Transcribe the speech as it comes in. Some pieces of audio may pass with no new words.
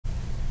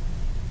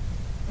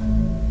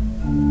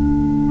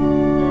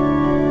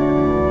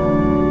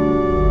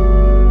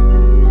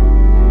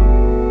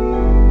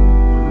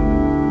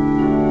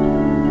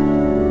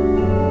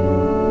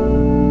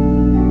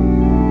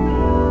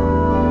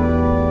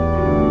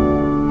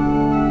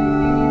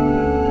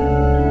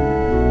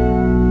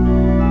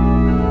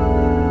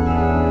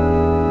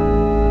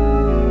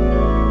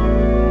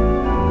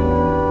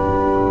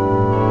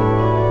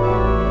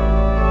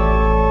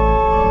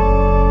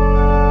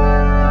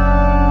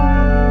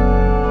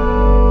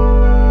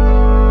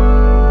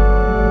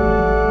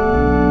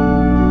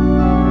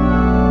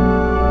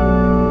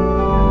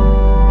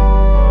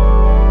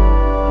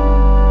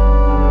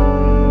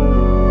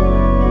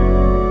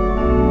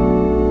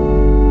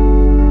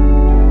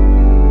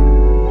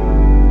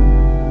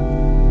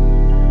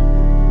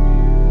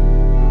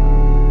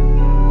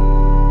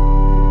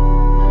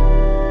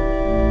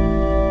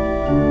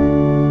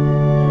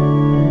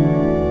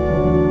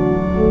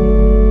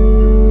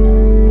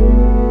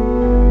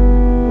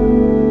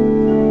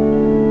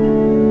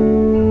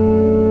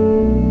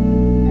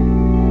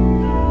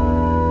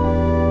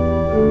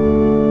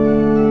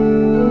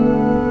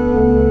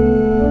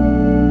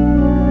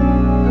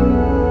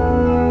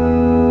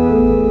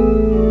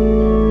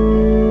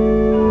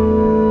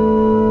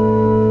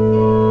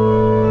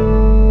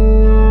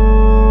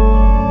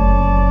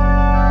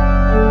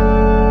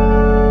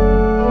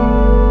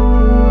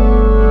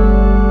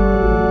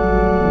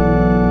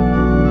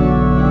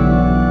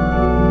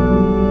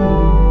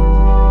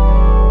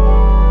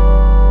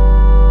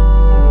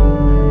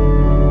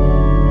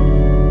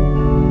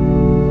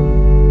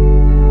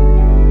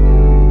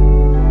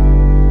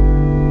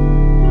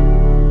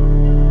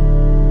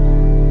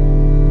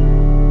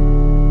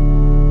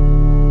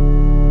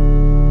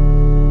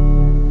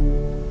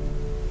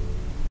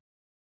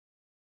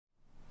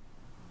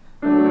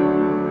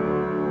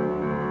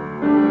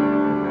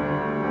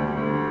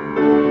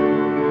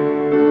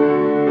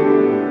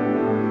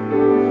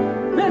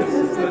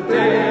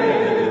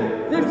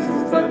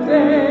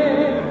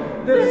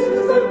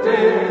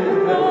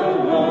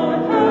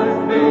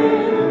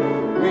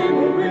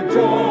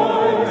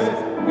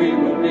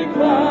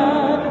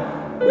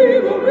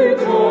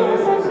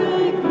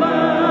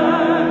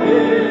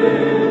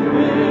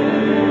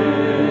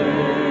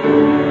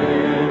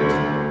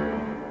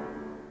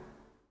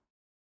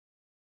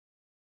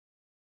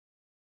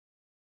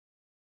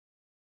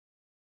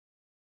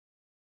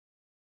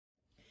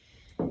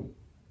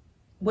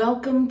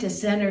Welcome to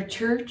Center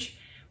Church,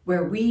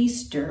 where we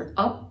stir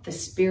up the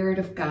Spirit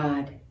of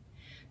God.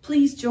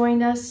 Please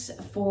join us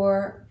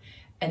for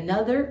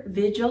another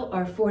vigil,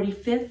 our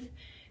 45th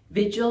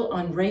vigil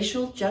on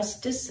racial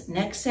justice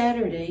next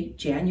Saturday,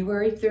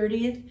 January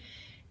 30th,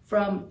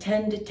 from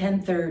 10 to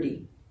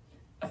 10:30.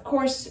 Of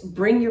course,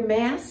 bring your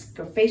mask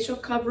or facial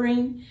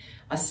covering,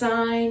 a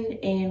sign,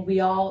 and we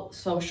all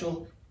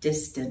social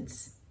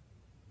distance.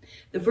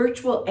 The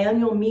virtual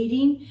annual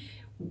meeting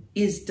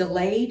is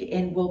delayed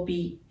and will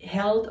be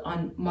held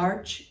on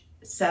March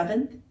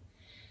 7th.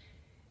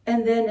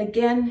 And then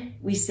again,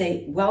 we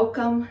say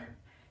welcome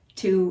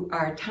to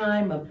our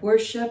time of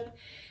worship,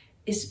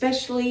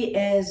 especially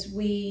as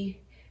we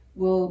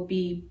will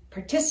be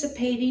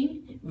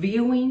participating,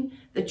 viewing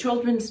the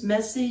children's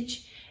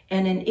message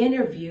and an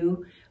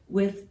interview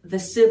with the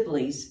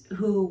Sibleys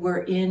who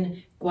were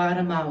in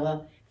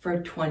Guatemala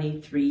for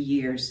 23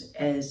 years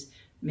as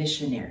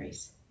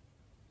missionaries.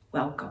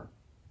 Welcome.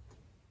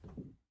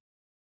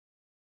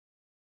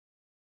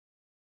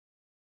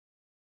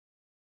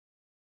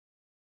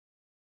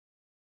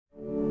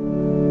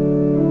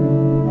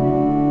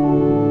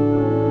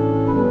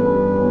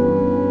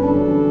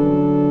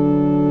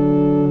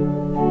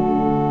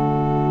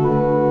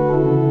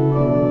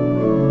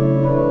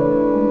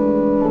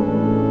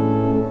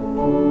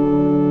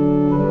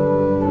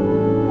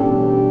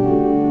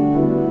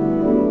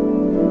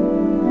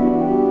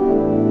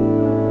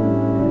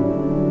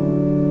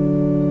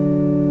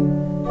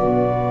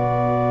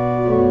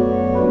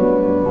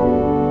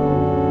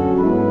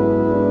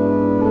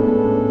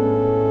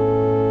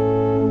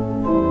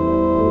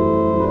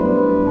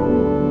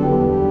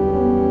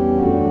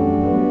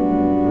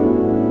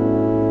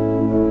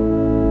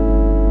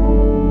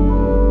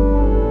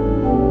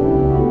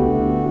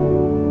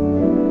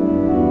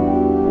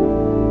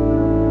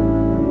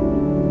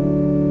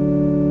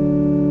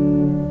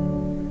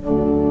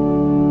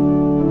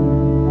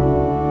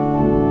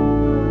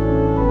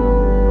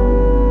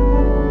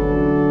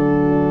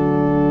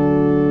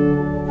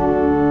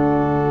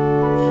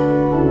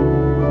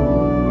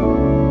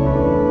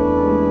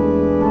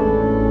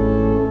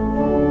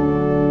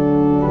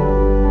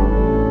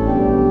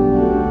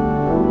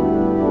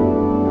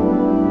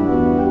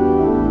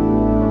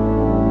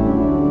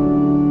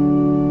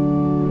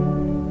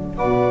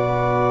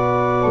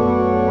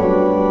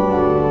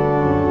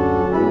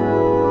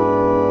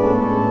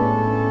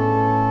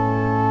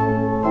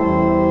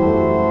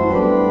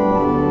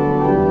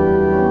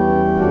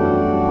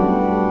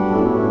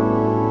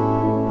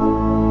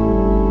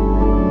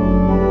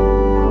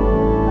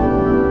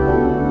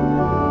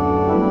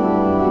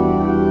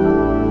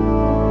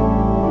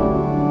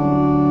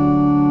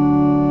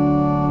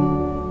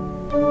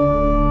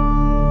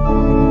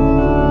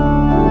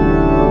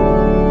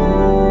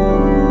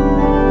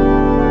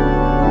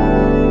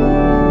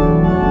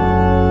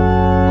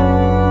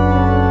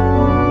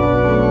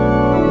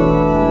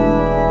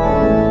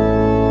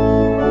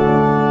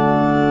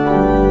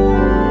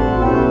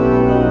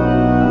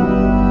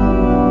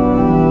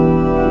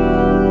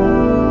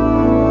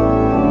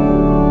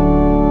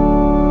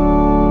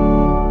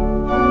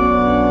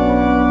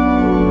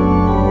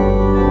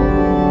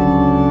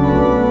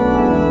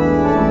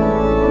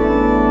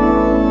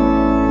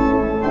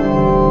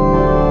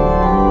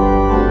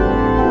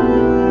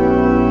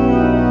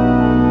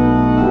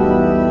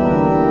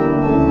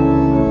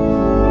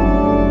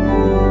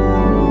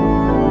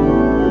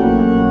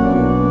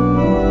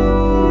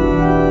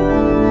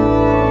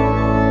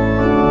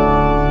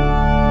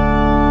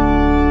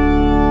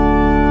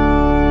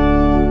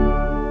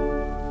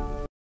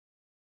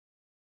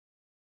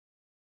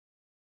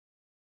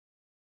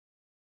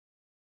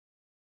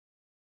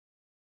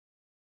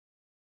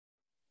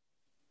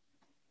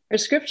 Our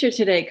scripture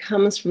today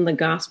comes from the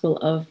Gospel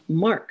of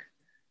Mark.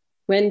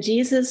 When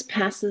Jesus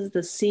passes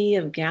the Sea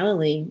of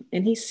Galilee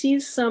and he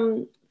sees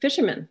some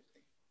fishermen,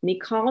 and he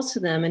calls to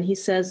them and he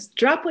says,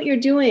 "Drop what you're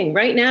doing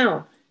right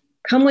now.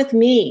 Come with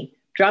me.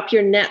 Drop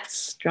your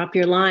nets, drop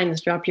your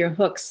lines, drop your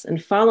hooks,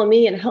 and follow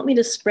me and help me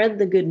to spread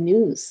the good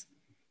news."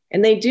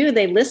 And they do,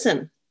 they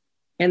listen,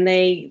 and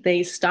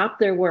they stop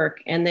their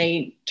work and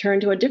they turn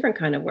to a different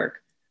kind of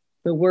work,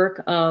 the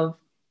work of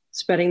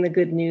spreading the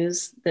good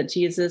news that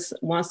Jesus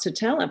wants to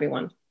tell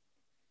everyone.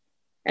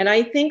 And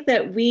I think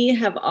that we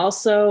have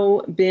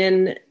also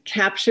been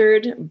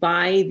captured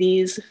by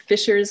these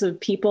fishers of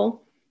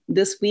people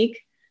this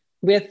week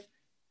with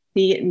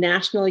the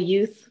National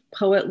Youth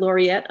Poet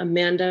Laureate,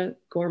 Amanda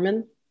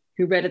Gorman,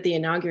 who read at the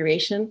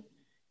inauguration.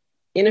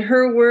 In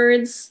her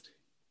words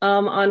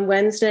on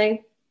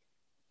Wednesday,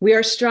 "We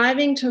are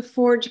striving to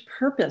forge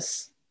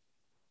purpose,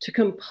 to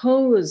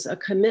compose a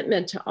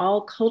commitment to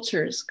all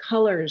cultures,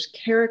 colors,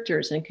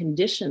 characters, and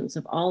conditions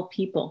of all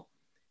people."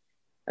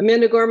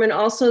 Amanda Gorman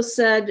also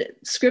said,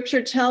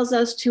 "Scripture tells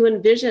us to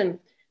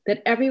envision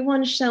that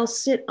everyone shall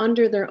sit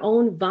under their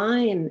own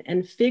vine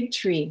and fig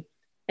tree,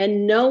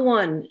 and no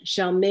one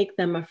shall make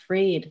them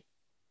afraid.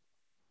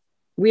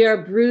 We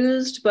are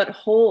bruised but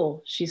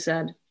whole," she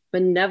said,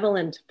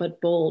 "benevolent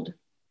but bold.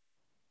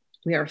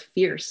 We are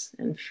fierce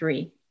and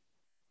free."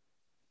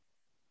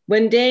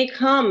 When day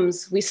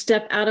comes, we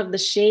step out of the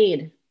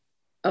shade,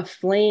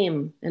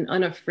 aflame and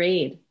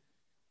unafraid.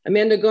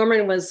 Amanda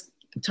Gorman was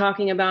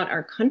talking about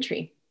our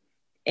country.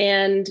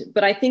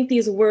 But I think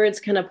these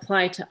words can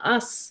apply to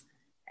us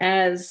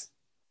as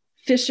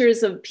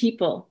fishers of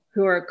people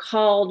who are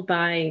called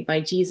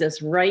by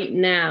Jesus right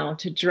now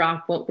to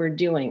drop what we're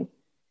doing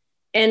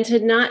and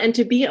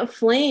to be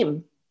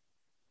aflame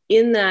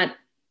in that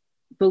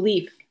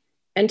belief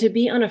and to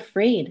be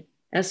unafraid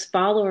as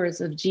followers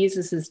of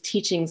Jesus's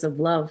teachings of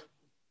love,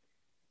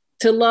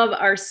 to love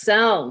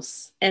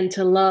ourselves and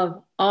to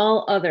love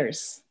all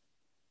others,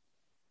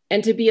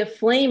 and to be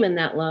aflame in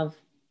that love,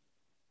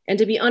 and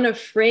to be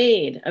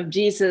unafraid of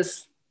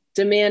Jesus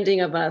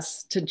demanding of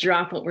us to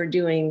drop what we're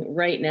doing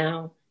right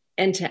now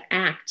and to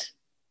act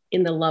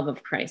in the love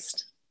of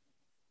Christ.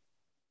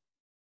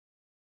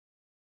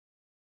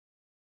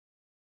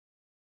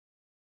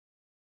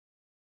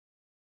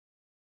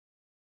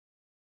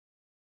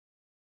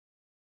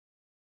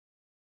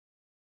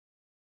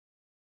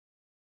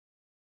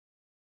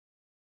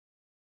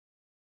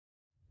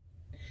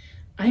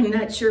 I'm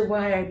not sure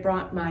why I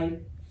brought my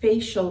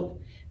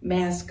facial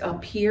mask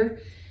up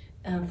here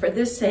for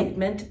this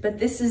segment, but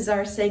this is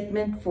our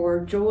segment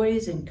for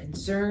joys and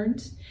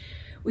concerns.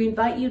 We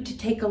invite you to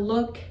take a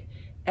look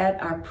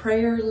at our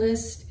prayer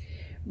list,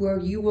 where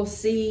you will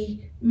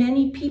see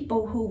many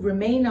people who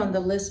remain on the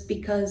list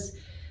because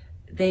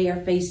they are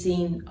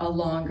facing a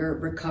longer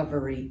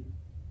recovery.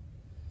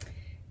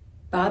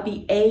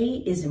 Bobby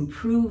A is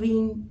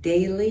improving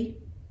daily.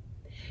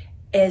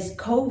 As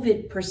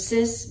COVID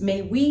persists,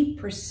 may we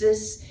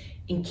persist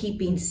in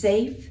keeping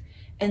safe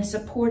and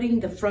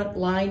supporting the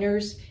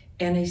frontliners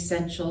and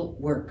essential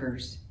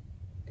workers.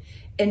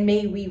 And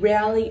may we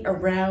rally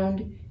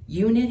around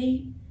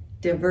unity,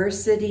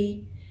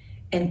 diversity,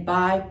 and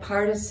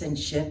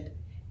bipartisanship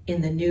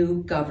in the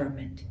new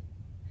government.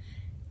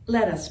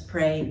 Let us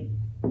pray.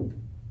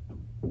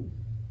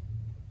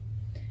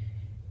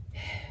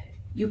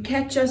 You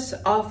catch us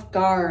off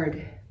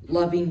guard,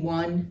 loving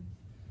one,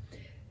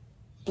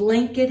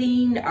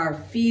 blanketing our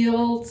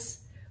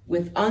fields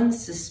with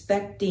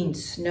unsuspecting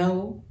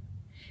snow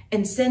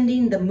and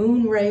sending the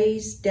moon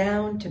rays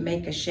down to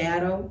make a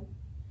shadow.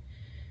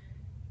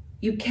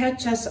 You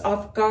catch us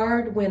off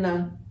guard when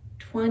a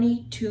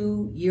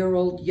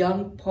 22-year-old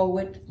young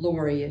poet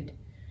laureate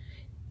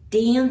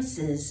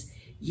dances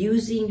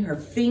using her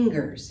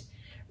fingers,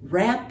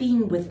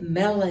 rapping with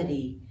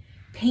melody,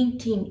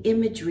 painting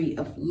imagery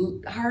of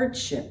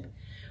hardship,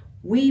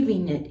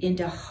 weaving it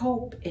into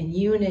hope and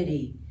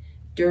unity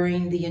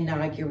during the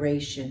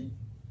inauguration.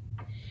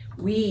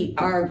 We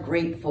are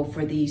grateful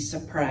for these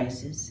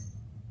surprises.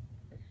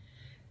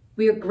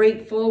 We are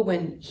grateful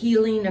when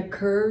healing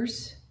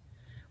occurs.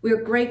 We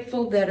are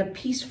grateful that a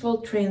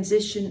peaceful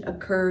transition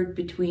occurred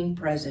between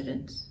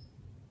presidents.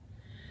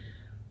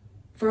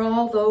 For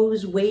all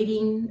those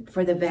waiting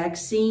for the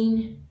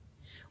vaccine,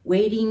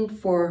 waiting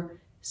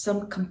for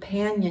some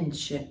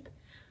companionship,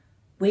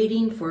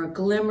 waiting for a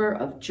glimmer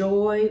of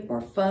joy or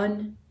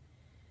fun,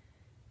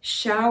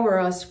 shower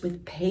us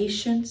with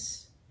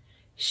patience,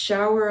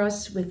 shower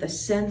us with a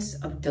sense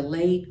of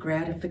delayed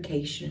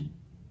gratification.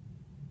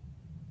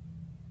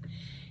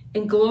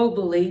 And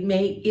globally,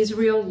 may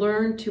Israel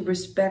learn to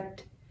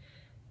respect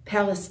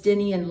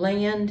Palestinian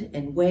land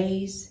and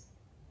ways.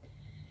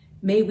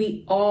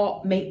 May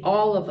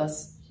all of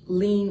us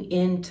lean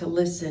in to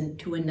listen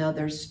to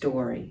another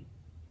story.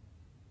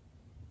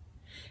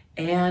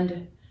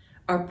 And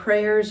our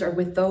prayers are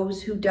with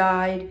those who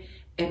died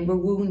and were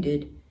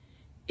wounded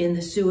in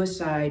the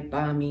suicide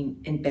bombing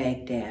in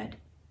Baghdad.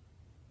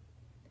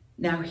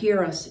 Now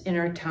hear us in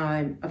our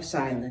time of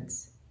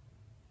silence.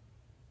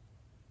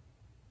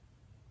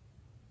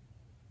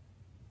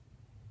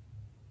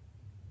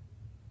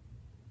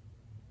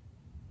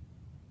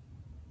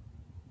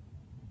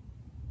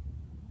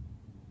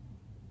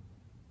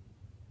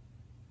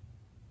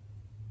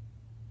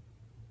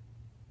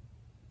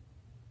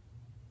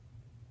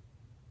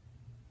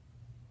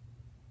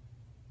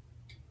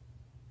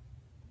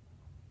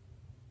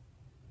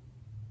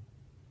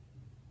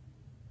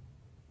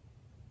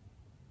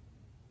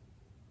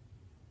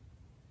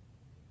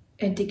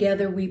 And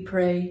together we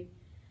pray,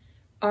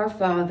 Our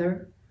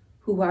Father,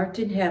 who art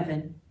in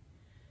heaven,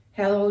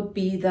 hallowed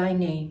be thy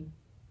name.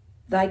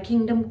 Thy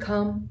kingdom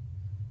come,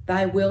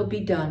 thy will be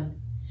done,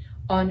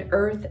 on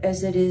earth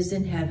as it is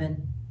in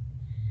heaven.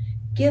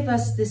 Give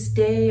us this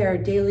day our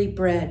daily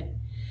bread,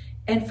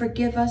 and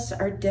forgive us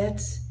our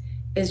debts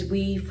as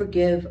we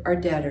forgive our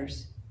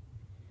debtors.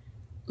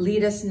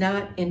 Lead us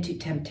not into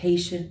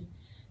temptation,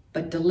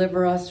 but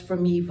deliver us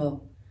from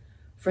evil.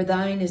 For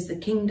thine is the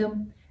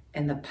kingdom,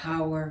 and the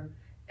power,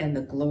 and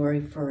the glory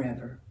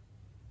forever.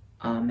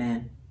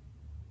 Amen.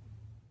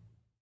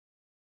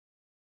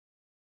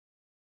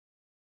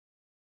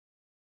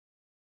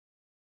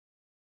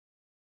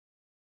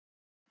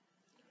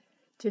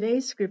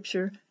 Today's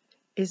scripture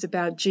is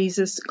about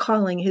Jesus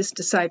calling his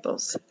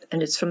disciples,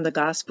 and it's from the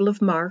Gospel of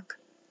Mark,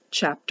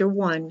 chapter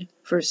 1,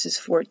 verses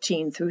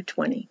 14 through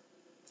 20.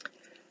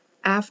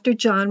 After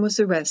John was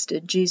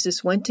arrested,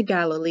 Jesus went to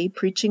Galilee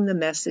preaching the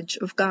message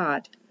of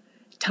God.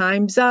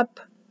 Time's up.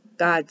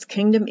 God's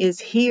kingdom is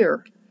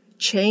here.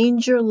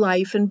 Change your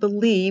life and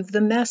believe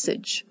the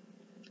message.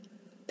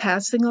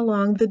 Passing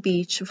along the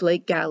beach of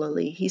Lake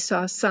Galilee, he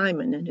saw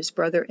Simon and his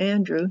brother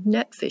Andrew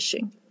net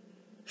fishing.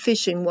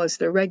 Fishing was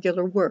their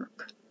regular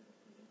work.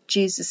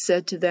 Jesus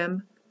said to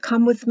them,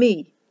 "Come with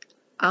me.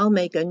 I'll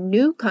make a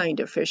new kind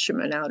of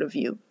fisherman out of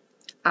you.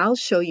 I'll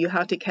show you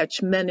how to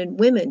catch men and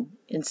women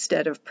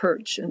instead of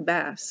perch and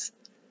bass."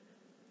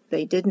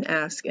 They didn't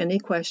ask any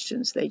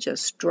questions. They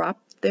just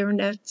dropped their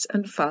nets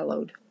and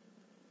followed.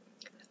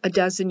 A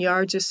dozen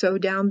yards or so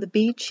down the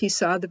beach, he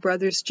saw the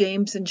brothers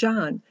James and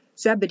John,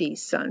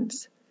 Zebedee's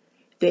sons.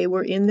 They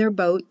were in their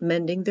boat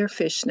mending their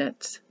fish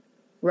nets.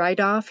 Right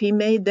off, he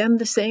made them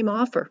the same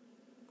offer.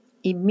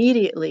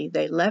 Immediately,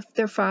 they left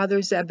their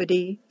father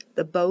Zebedee,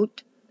 the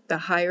boat, the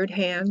hired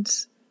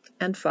hands,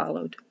 and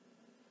followed.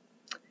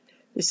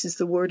 This is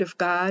the word of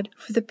God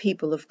for the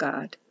people of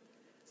God.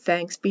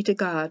 Thanks be to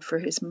God for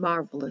his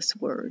marvelous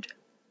word.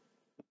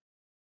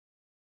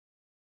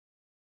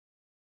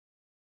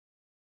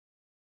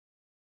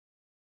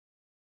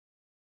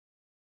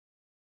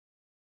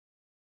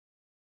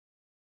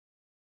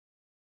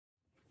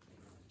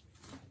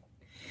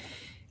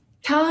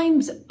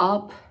 Time's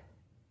up,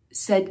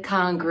 said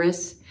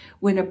Congress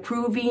when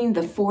approving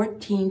the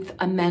 14th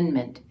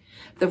Amendment,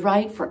 the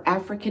right for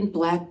African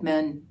black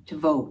men to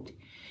vote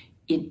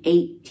in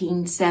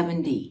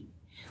 1870,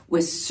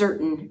 with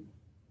certain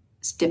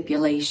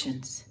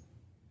stipulations.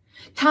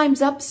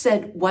 Time's up,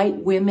 said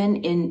white women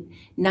in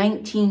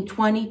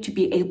 1920 to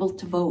be able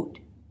to vote.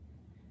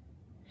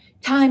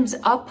 Time's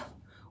up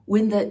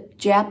when the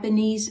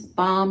Japanese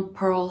bombed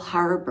Pearl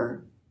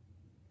Harbor.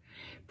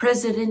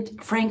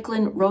 President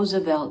Franklin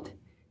Roosevelt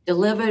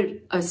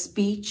delivered a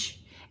speech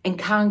and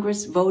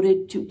Congress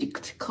voted to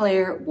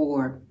declare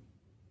war.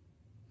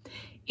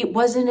 It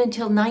wasn't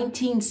until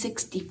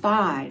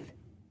 1965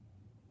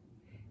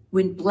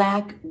 when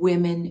black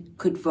women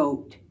could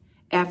vote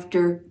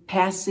after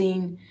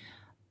passing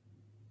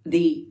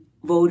the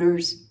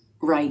Voters'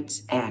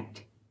 Rights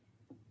Act.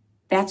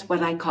 That's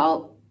what I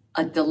call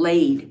a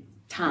delayed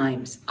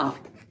time's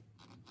up.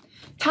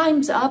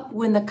 Time's up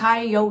when the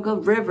Cuyahoga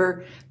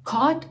River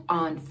caught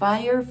on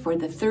fire for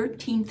the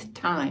 13th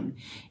time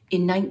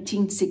in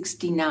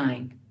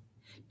 1969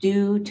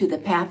 due to the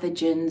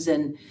pathogens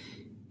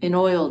and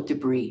oil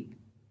debris.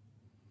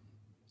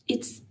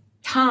 It's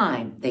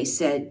time, they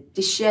said,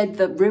 to shed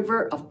the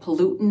river of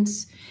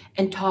pollutants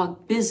and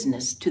talk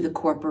business to the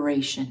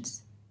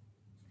corporations.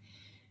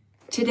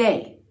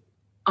 Today,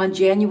 on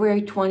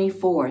January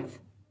 24th,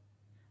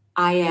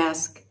 I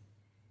ask,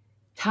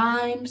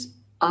 time's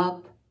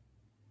up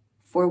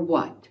for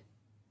what?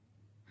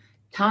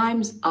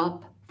 Time's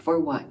up for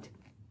what?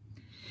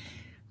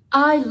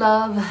 I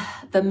love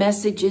the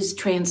Message's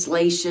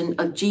translation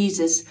of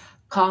Jesus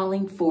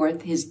calling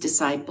forth his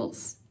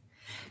disciples.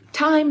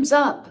 Time's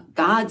up.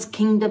 God's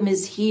kingdom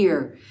is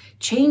here.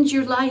 Change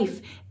your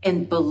life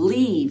and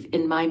believe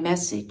in my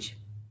message.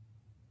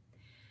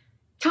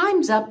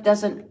 Time's up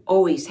doesn't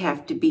always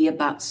have to be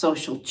about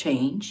social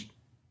change.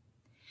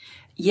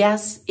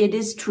 Yes, it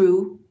is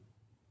true.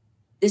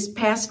 This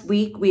past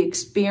week, we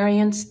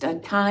experienced a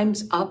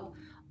Time's Up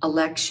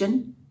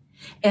election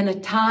and a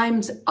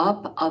Time's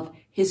Up of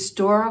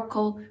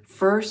historical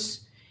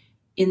firsts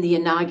in the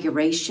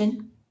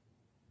inauguration.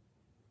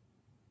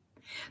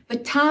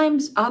 But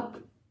Time's Up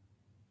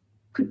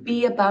could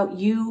be about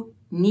you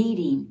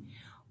needing,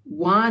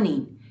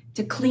 wanting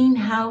to clean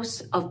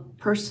house of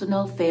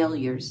personal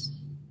failures.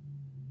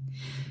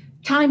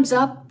 Time's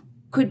Up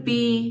could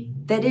be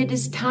that it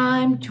is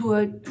time to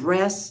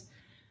address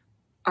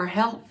our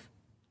health.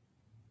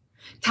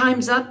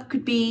 Time's Up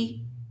could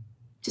be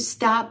to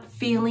stop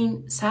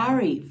feeling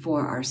sorry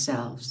for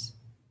ourselves.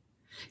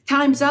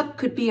 Time's Up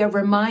could be a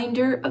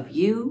reminder of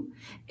you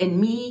and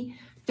me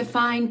to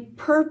find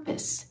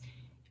purpose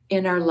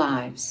in our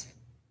lives.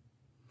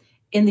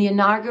 In the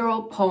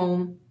inaugural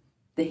poem,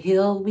 The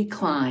Hill We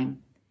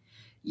Climb,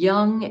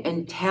 young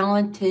and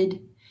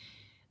talented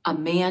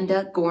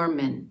Amanda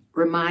Gorman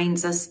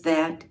reminds us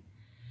that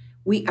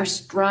we are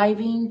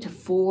striving to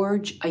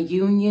forge a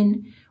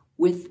union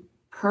with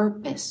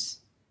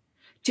purpose,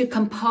 to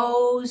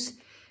compose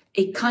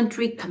a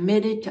country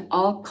committed to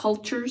all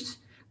cultures,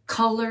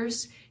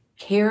 colors,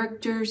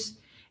 characters,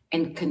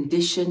 and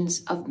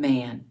conditions of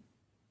man.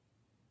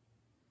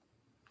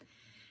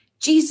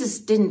 Jesus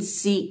didn't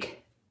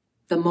seek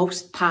the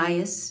most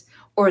pious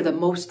or the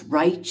most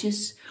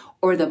righteous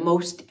or the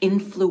most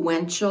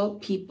influential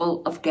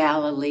people of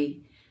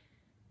Galilee,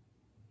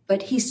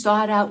 but he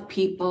sought out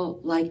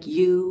people like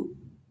you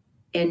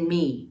and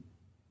me,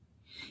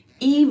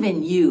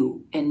 even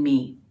you and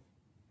me.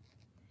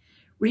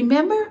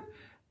 Remember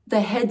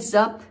the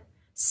heads-up,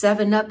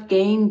 7-Up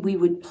game we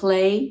would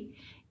play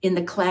in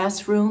the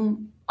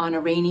classroom on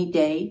a rainy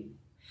day?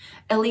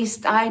 At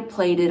least I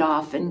played it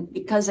often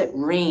because it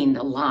rained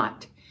a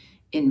lot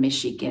in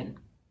Michigan.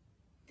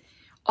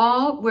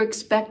 All were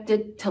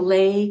expected to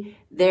lay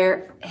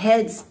their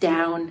heads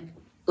down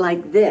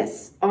like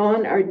this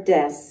on our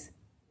desks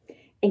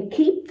and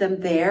keep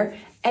them there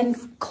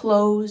and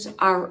close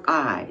our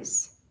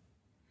eyes.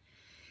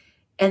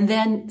 And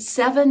then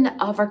 7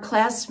 of our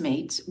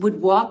classmates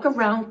would walk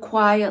around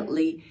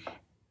quietly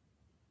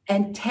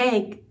and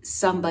tag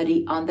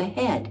somebody on the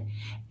head.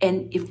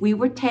 And if we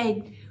were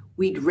tagged,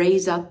 we'd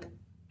raise up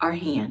our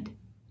hand.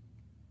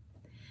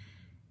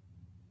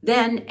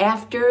 Then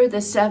after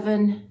the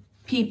 7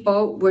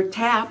 people were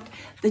tapped,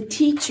 the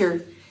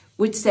teacher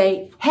would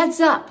say, "Heads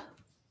up."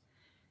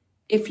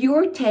 If you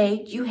were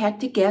tagged, you had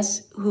to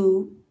guess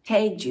who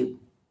tagged you.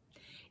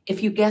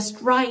 If you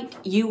guessed right,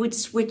 you would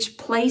switch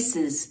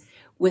places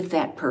with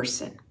that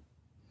person.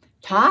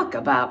 Talk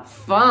about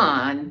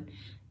fun.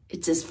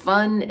 It's as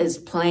fun as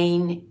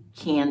playing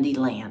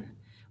Candyland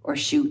or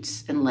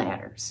Chutes and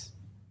Ladders.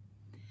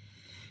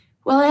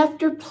 Well,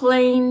 after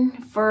playing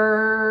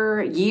for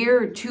a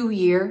year or 2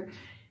 years,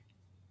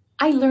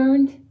 I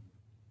learned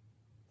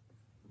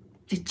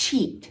to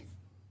cheat.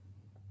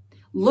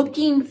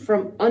 Looking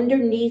from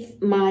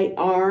underneath my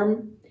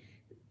arm,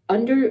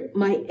 under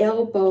my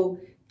elbow,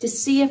 to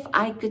see if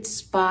I could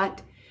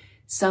spot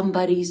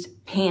somebody's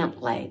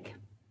pant leg.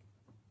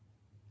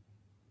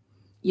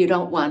 You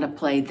don't want to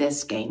play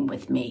this game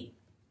with me.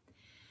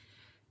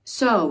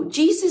 So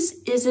Jesus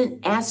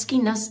isn't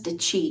asking us to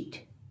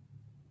cheat,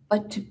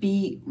 but to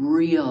be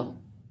real.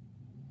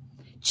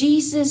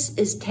 Jesus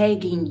is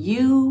tagging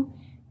you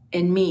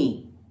and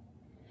me.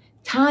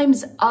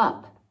 Time's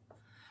up.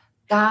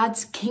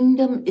 God's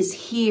kingdom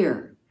is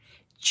here.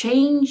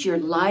 Change your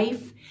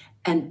life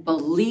and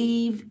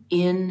believe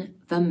in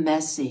the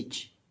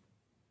message.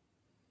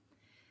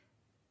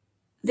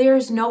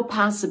 There's no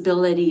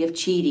possibility of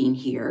cheating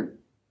here.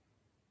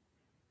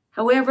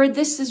 However,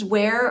 this is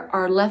where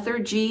our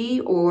lethargy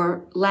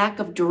or lack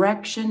of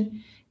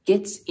direction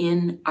gets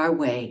in our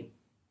way.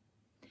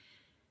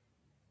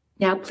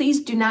 Now,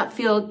 please do not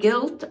feel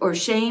guilt or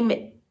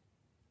shame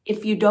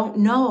if you don't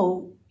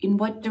know in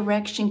what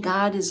direction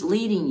God is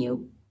leading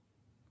you.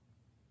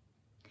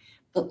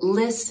 But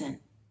listen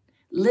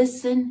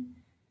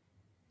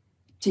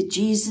to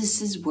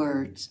Jesus'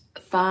 words,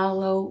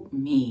 "Follow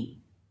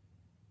me."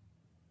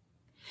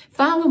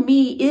 Follow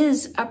me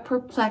is a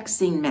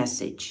perplexing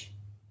message.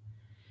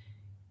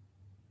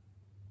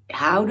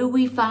 How do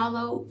we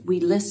follow? We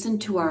listen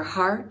to our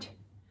heart.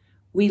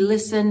 We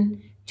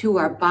listen to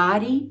our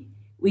body.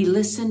 We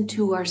listen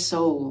to our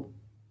soul.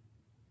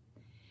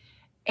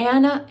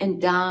 Anna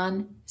and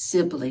Don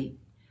Sibley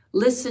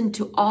listened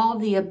to all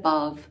the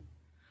above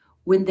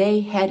when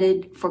they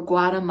headed for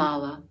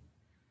Guatemala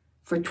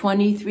for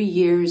 23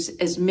 years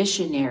as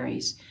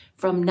missionaries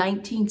from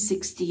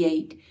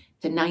 1968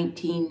 to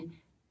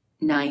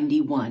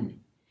 1991.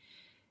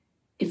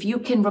 If you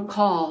can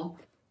recall,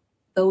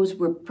 those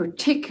were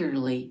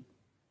particularly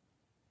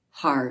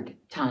hard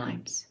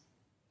times.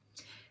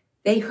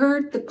 They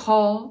heard the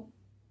call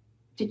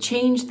to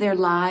change their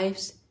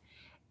lives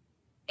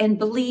and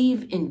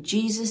believe in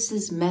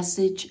Jesus'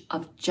 message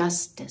of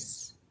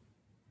justice.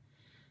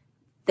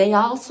 They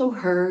also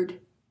heard,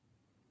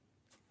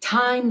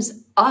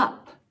 "Time's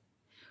up,"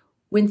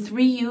 when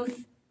 3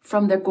 youth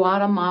from the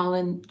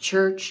Guatemalan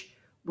church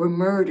were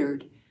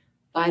murdered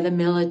by the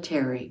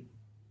military.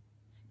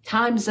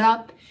 Time's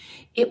up.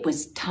 It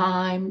was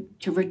time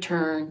to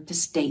return to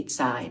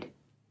stateside.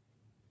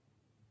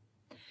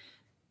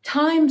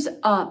 Time's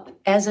up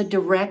as a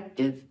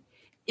directive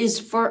is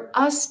for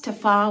us to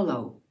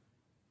follow,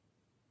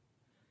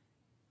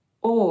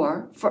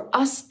 or for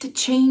us to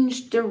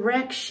change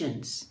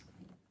directions.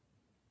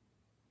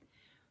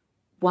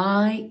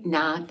 Why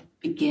not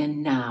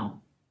begin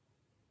now?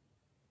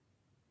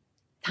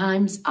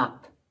 Time's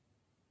up.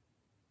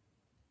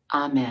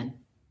 Amen.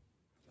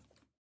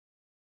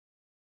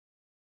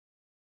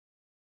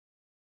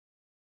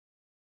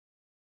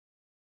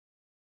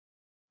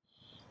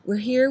 We're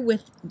here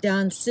with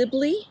Don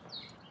Sibley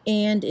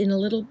and in a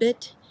little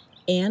bit,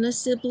 Anna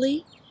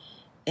Sibley.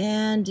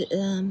 And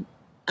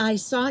I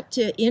sought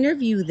to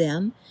interview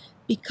them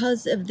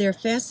because of their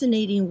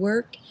fascinating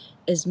work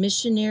as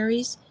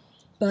missionaries.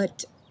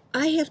 But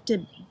I have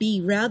to be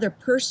rather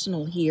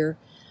personal here.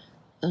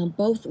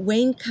 Both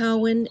Wayne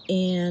Cowan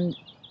and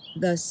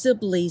the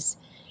Sibleys,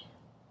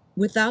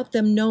 without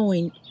them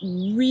knowing,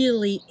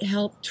 really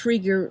helped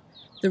trigger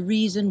the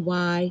reason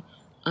why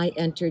I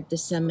entered the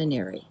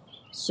seminary.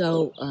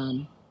 So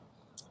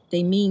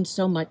they mean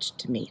so much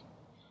to me.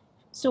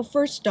 So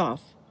first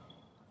off,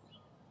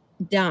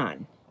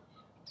 Don,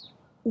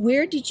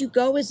 where did you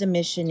go as a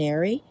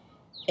missionary,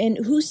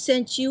 and who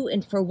sent you,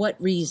 and for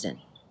what reason?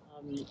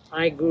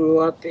 I grew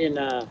up in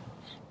a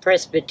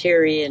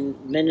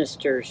Presbyterian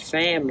minister's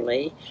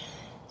family,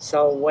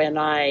 so when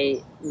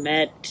I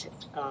met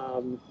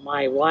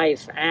my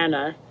wife,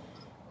 Anna,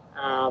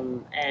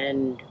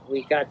 and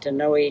we got to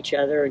know each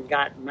other and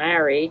got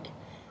married,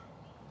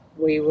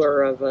 we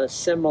were of a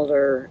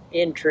similar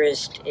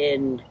interest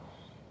in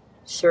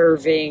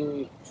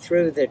serving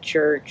through the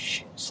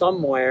church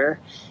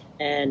somewhere,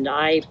 and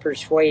I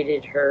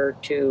persuaded her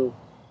to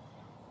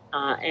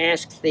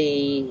asked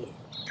the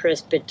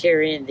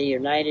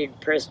United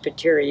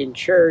Presbyterian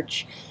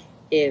Church,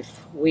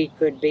 if we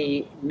could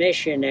be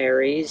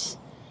missionaries,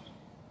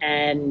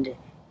 and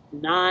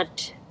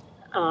not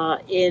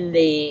in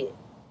the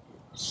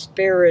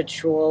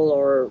spiritual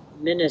or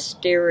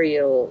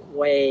ministerial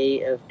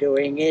way of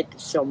doing it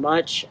so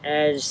much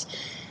as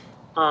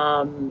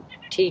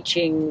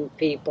teaching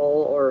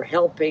people or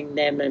helping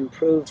them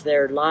improve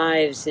their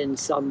lives in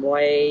some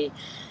way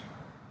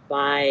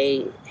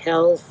by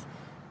health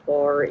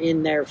or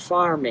in their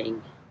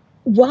farming.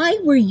 Why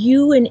were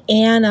you and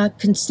Anna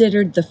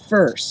considered the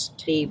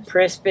first? The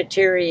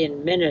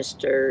Presbyterian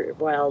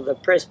the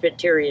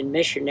Presbyterian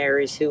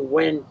missionaries who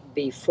went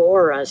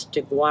before us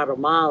to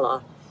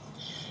Guatemala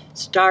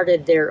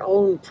started their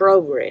own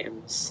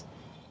programs.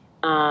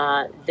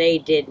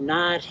 They did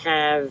not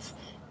have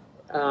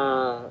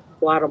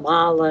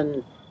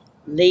Guatemalan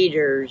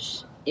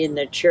leaders in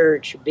the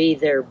church be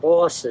their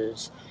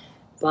bosses,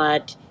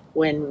 but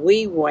when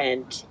we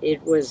went,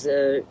 it was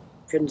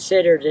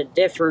considered a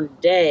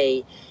different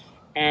day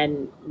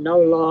and no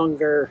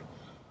longer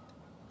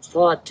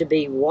thought to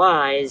be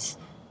wise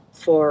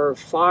for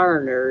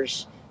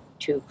foreigners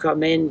to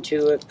come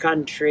into a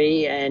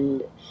country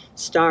and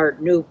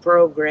start new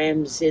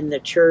programs in the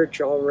church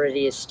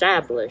already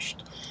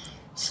established.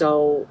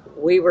 So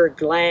we were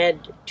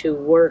glad to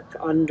work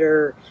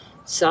under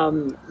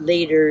some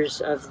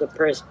leaders of the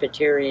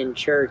Presbyterian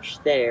Church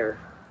there.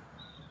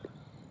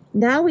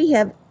 Now we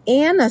have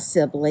Anna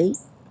Sibley.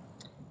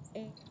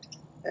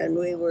 And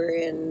we were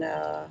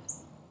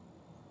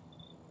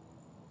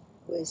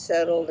we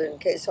settled in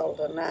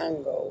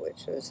Quezaltenango,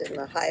 which was in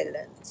the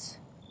highlands.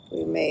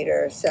 We made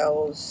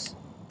ourselves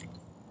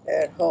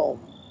at home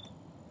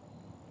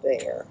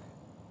there.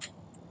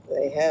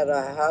 They had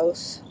a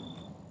house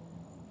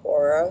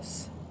for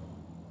us,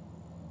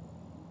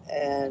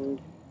 and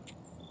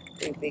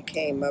we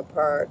became a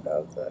part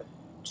of the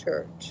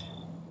church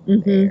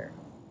there.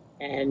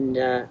 And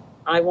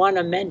I want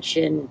to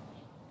mention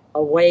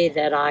a way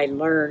that I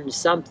learned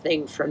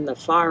something from the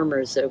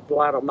farmers of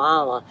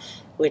Guatemala,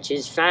 which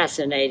is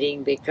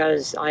fascinating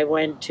because I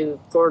went to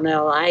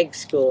Cornell Ag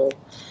School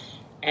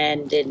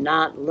and did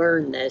not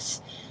learn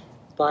this,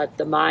 but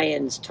the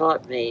Mayans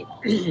taught me.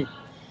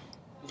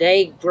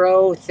 They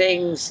grow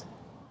things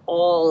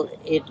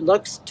it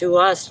looks to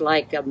us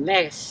like a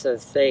mess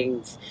of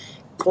things.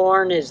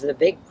 Corn is the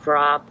big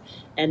crop,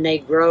 and they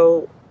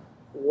grow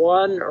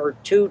 1 or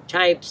 2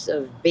 types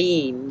of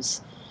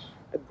beans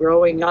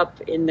growing up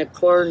in the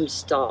corn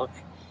stalk.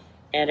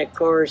 And of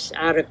course,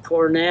 out of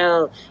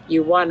Cornell,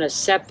 you want to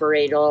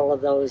separate all of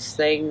those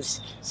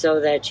things so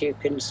that you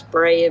can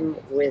spray them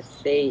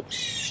with the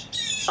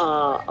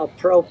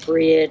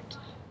appropriate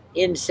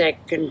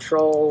insect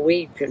control,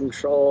 weed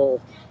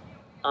control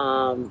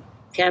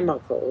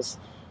chemicals.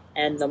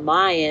 And the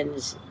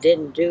Mayans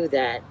didn't do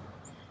that.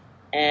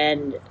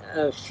 And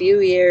a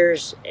few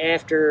years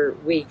after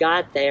we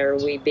got there,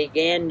 we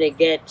began to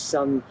get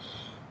some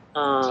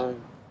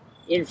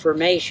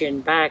information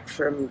back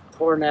from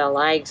Cornell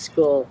Ag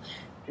School.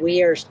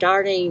 We are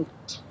starting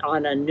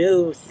on a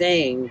new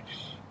thing,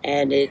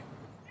 and it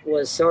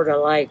was sort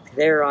of like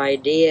their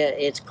idea.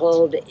 It's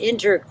called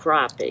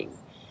intercropping,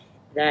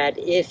 that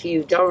if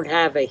you don't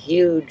have a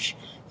huge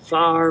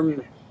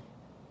farm,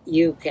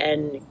 you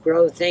can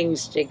grow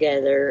things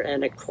together.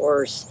 And of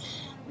course,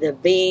 the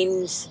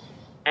beans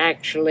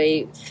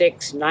actually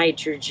fix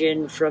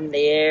nitrogen from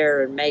the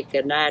air and make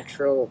a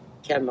natural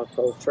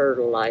chemical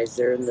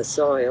fertilizer in the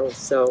soil.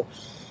 So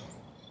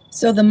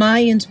the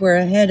Mayans were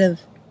ahead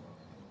of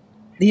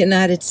the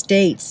United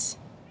States.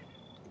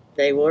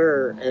 They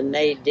were, and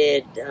they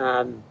did.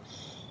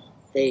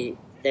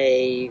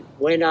 They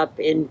went up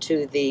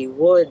into the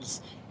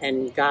woods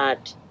and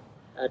got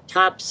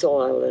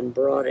topsoil and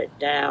brought it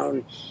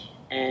down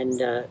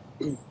and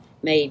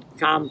made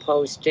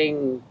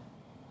composting.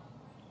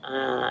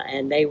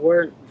 And they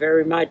weren't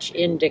very much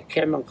into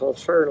chemical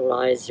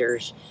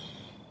fertilizers.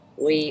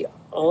 We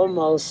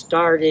almost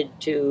started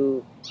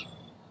to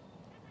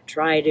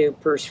try to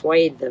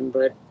persuade them,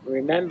 but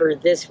remember,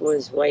 this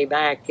was way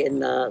back in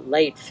the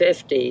late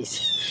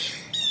 50s,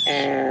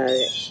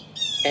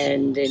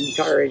 and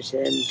encouraged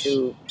them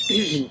to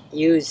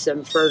use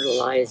some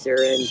fertilizer,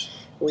 and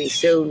we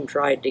soon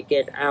tried to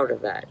get out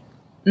of that.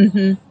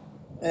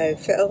 I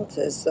felt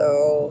as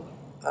though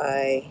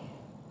I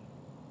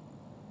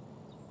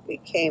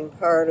became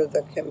part of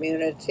the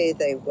community.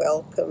 They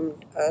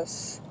welcomed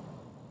us,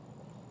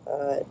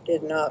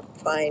 did not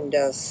find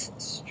us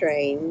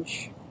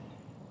strange.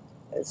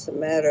 As a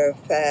matter of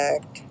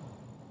fact,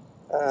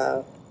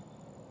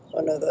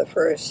 one of the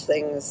first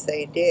things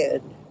they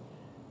did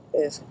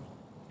is,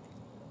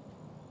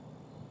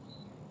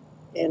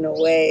 in a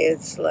way,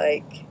 it's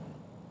like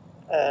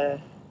a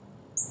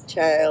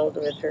child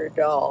with her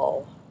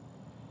doll.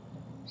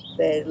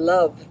 They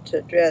loved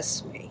to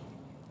dress me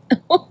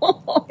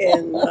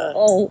in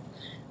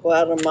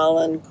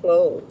Guatemalan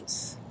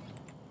clothes.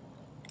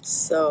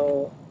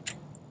 So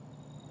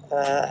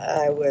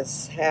I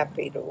was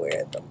happy to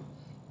wear them.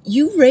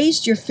 you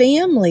raised your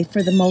family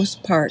for the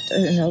most part,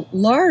 in a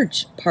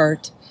large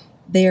part,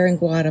 there in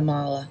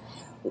Guatemala.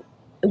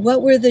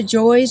 What were the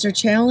joys or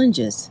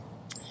challenges?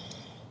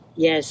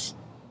 Yes,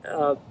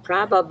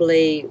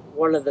 probably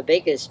one of the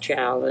biggest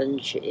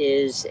challenge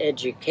is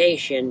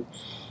education,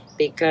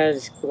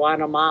 because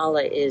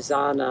Guatemala is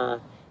on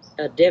a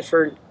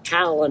different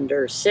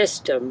calendar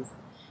system.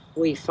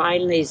 We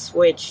finally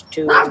switched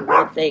to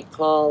what they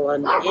call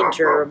an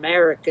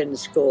inter-American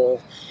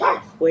school,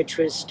 which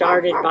was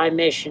started by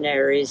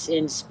missionaries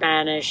in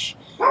Spanish,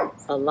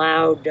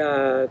 allowed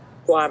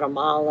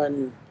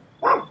Guatemalan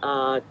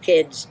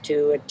kids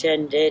to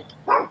attend it,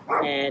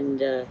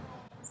 and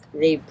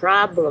the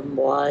problem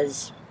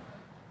was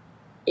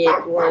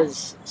it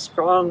was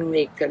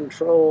strongly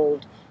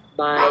controlled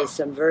by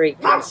some very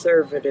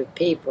conservative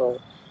people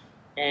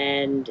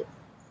and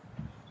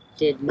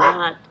did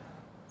not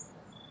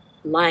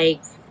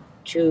like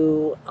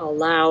to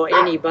allow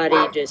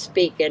anybody to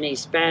speak any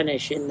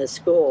Spanish in the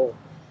school.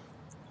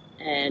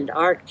 And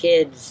our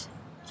kids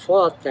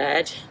fought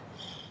that.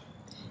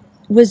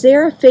 Was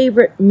there a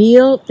favorite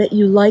meal that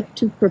you like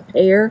to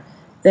prepare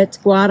that's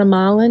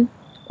Guatemalan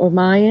or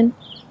Mayan?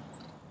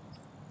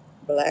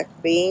 Black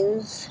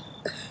beans.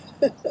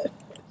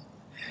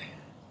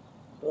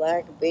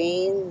 Black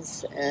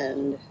beans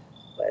and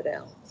what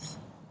else?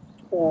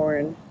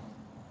 Corn.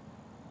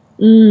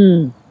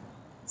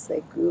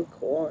 They grew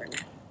corn.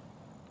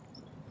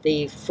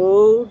 The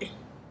food,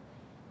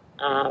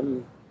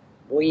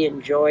 we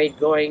enjoyed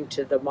going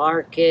to the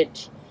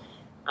market,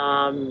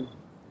 and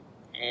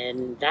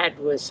that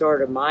was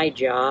sort of my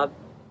job.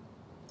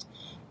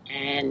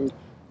 And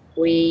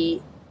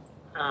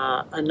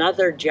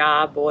another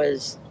job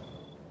was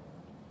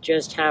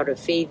just how to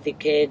feed the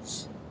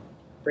kids,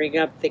 bring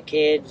up the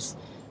kids,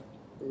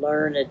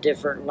 learn a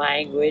different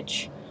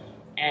language.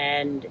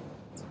 And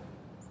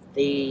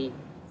the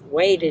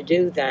way to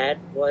do that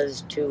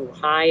was to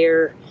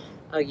hire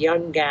a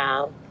young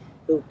gal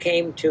who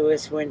came to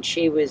us when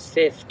she was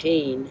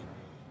 14.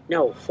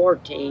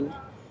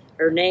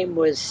 Her name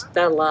was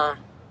Stella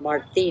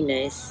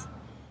Martinez,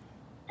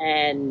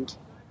 and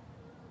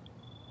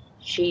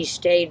she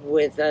stayed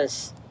with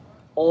us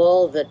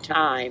all the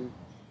time.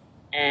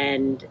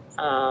 And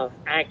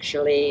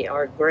actually,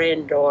 our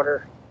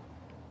granddaughter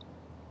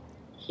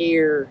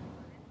here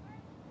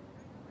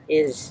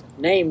is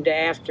named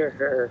after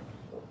her,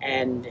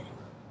 and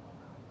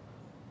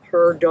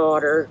her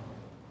daughter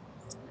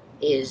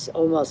is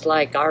almost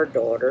like our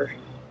daughter.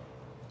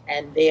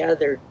 And the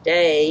other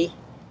day,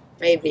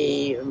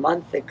 maybe a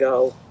month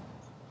ago,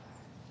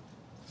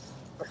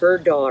 her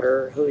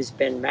daughter, who's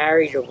been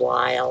married a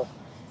while,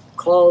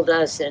 called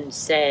us and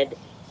said,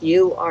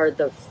 "You are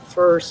the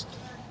first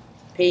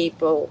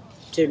people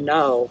to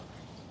know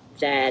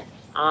that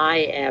I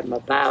am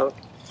about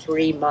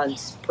 3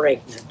 months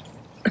pregnant."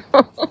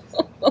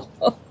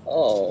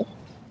 Oh.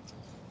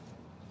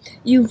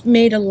 You've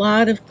made a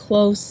lot of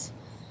close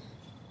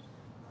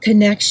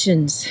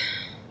connections,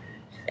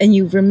 and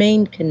you've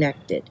remained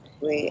connected.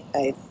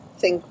 I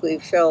think we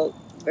felt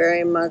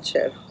very much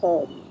at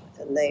home,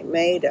 and they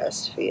made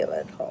us feel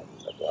at home,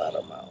 the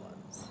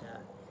Guatemalans.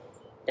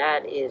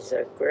 That is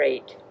a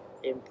great,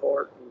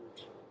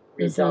 important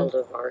result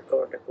of our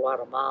going to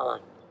Guatemala.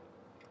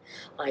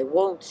 I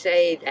won't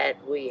say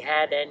that we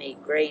had any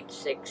great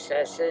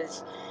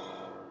successes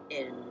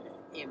in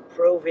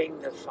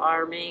improving the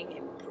farming,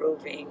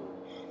 improving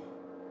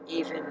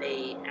even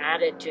the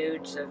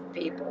attitudes of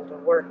people to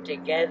work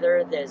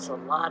together. There's a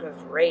lot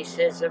of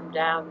racism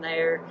down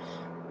there,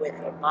 with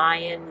the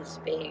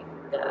Mayans being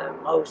the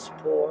most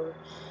poor,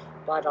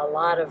 but a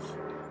lot of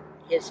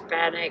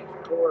Hispanic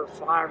poor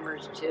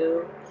farmers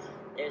too.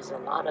 There's a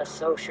lot of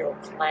social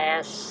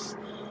class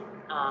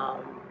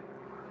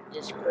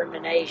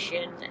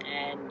discrimination,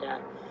 and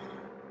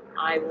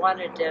I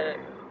wanted to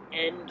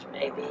end,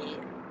 maybe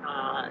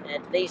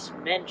at least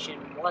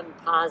mention one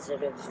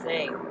positive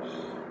thing,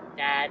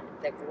 that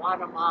the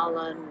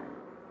Guatemalan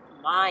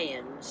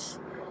Mayans,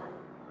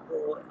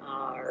 who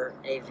are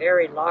a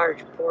very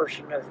large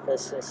portion of the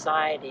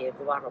society of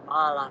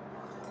Guatemala,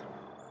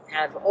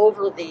 have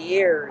over the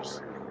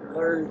years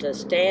learned to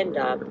stand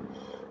up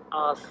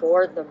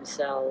for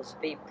themselves,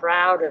 be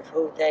proud of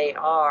who they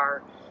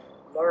are,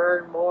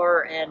 learn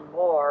more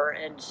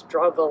and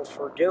struggle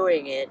for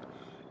doing it,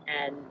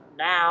 and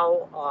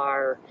now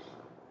are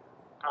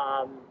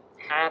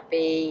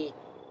happy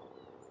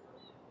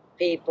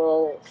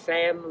people,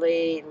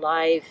 family,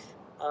 life,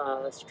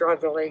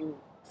 struggling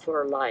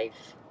for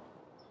life.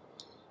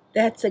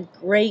 That's a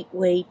great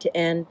way to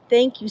end.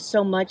 Thank you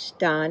so much,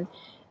 Don.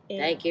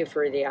 Thank you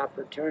for the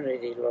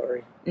opportunity,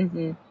 Lori.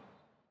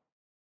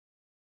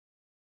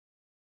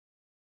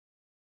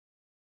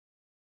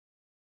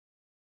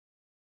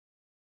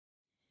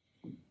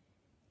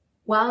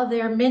 While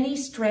there are many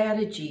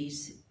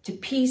strategies to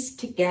piece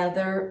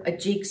together a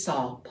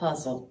jigsaw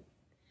puzzle,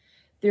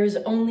 there's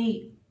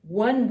only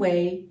one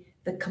way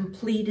the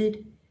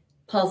completed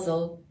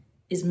puzzle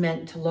is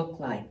meant to look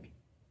like.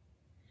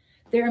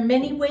 There are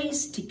many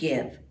ways to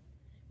give,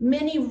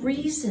 many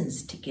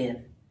reasons to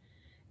give,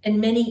 and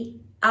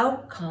many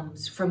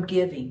outcomes from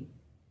giving.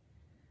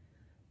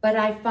 But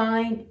I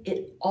find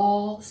it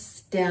all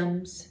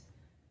stems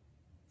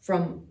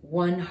from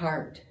one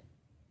heart.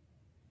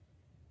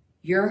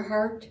 Your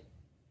heart,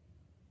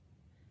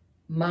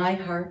 my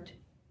heart,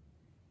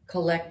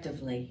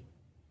 collectively.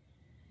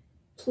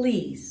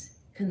 Please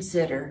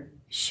consider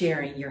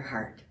sharing your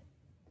heart.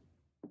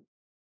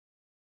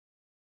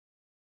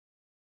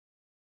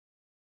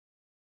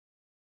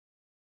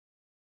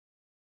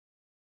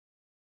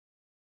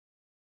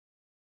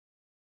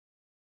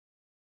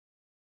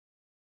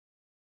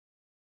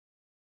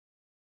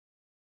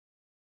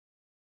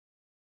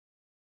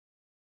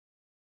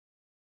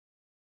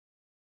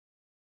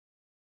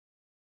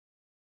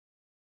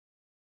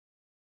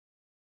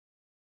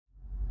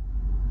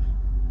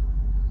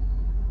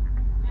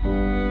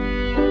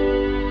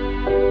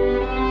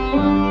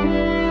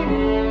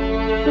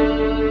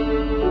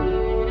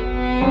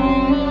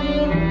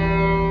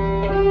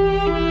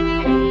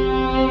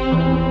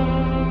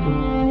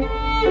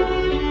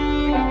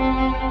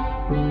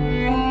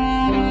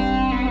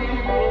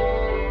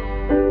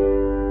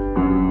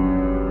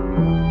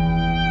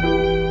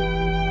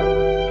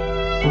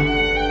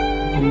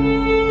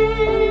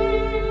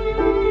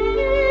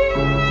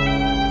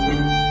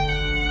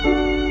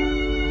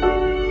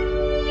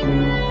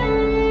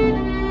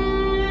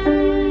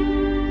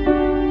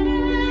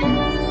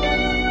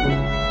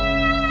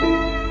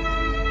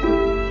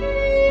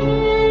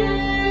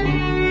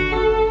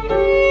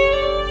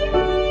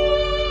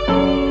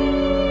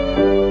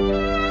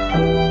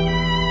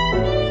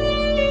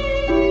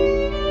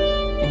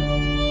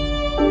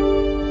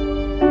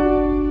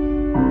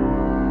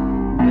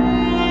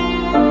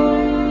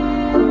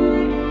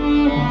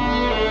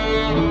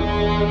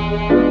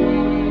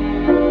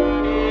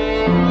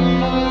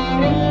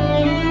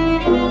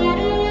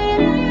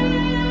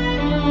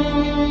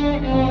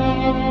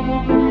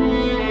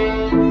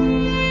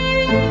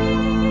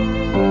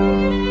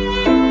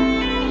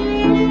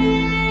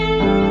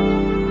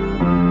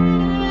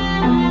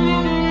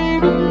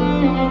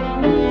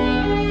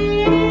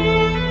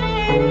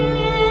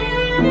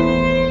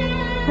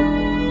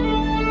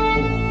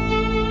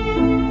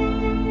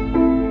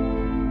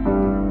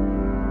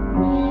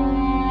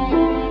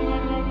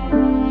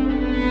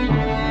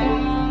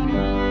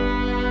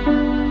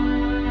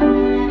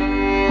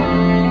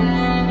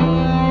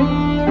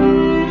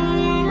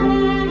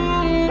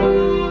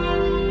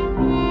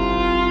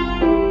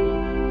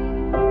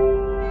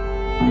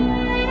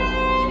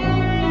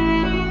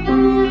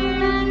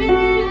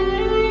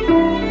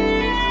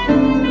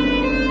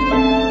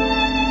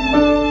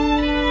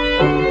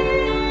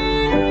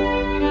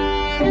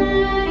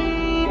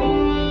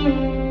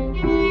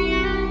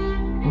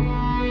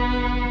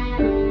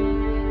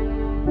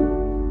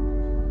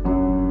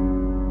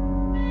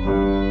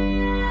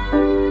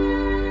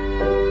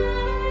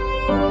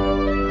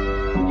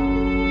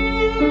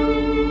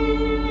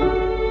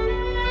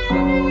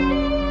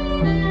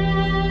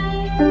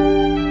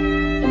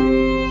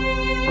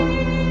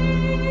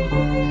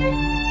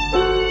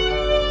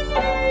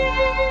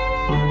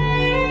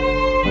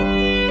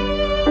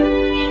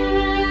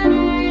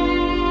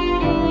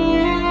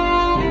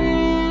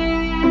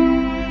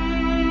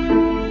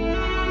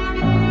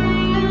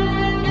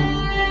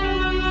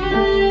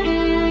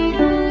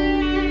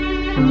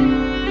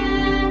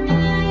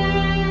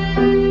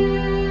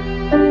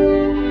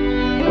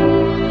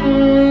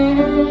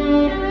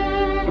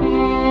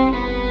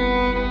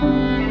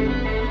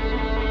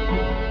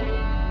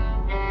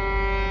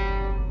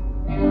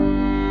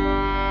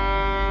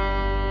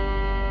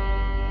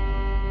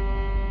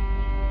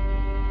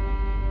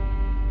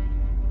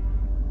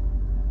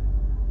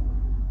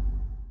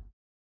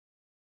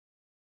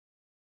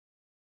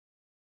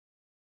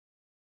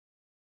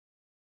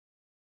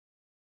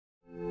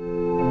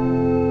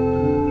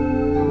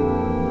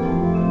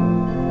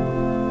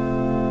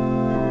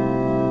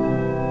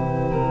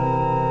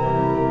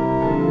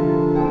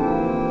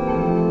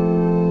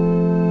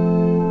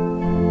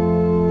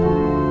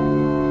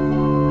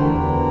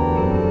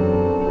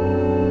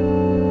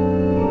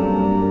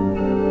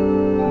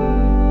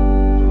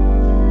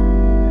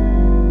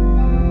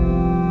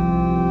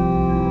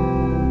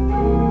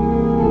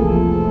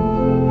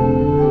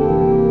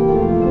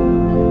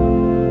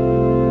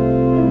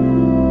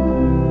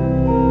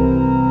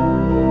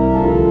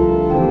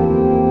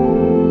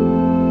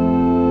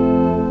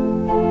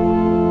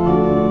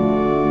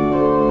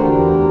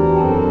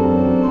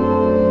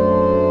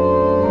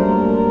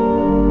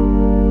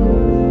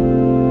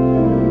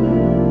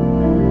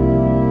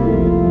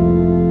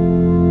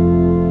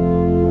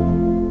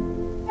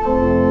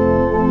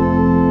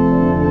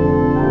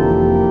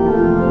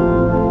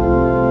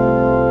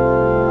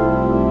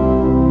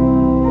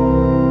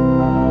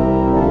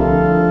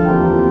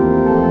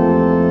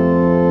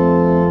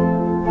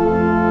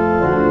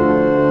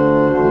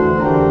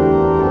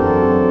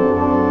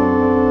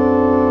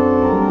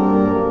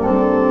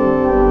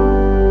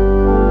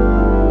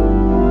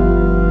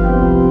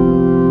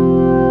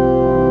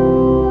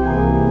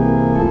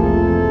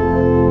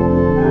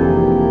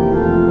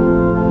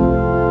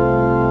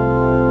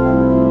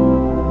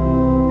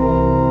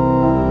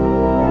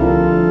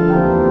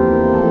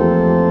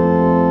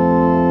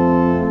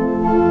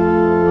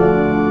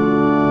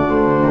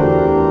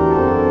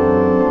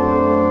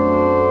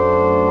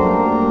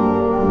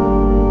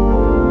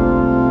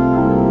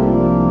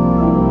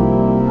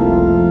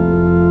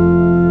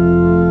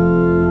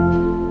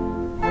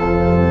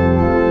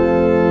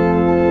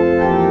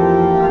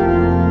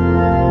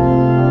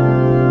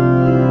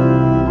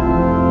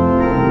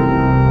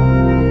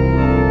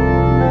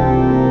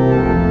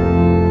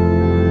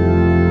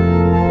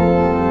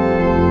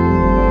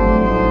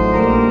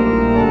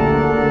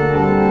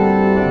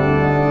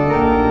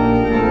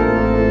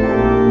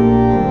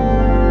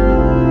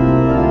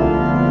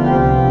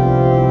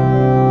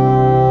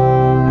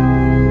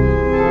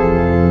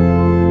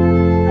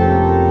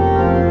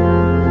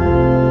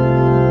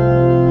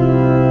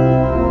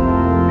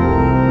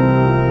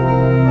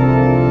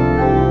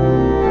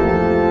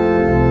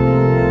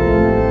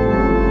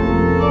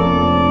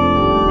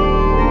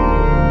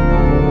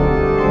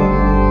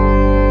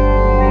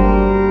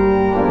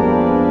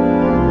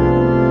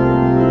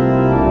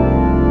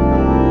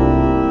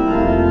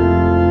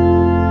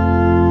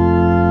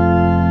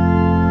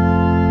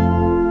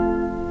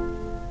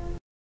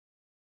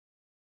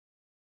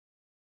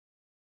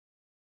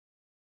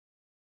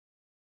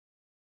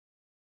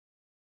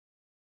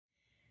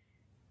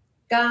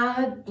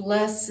 God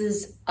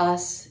blesses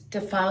us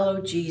to follow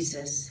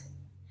Jesus.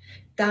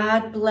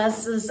 God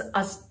blesses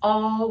us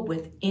all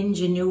with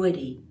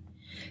ingenuity.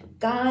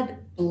 God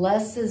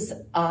blesses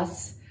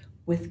us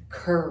with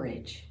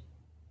courage.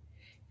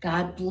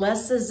 God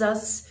blesses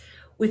us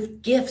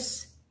with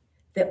gifts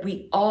that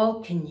we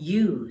all can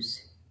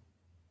use.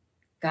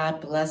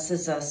 God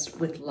blesses us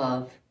with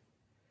love.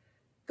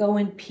 Go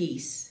in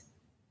peace.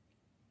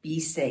 Be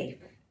safe.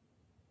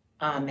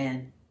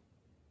 Amen.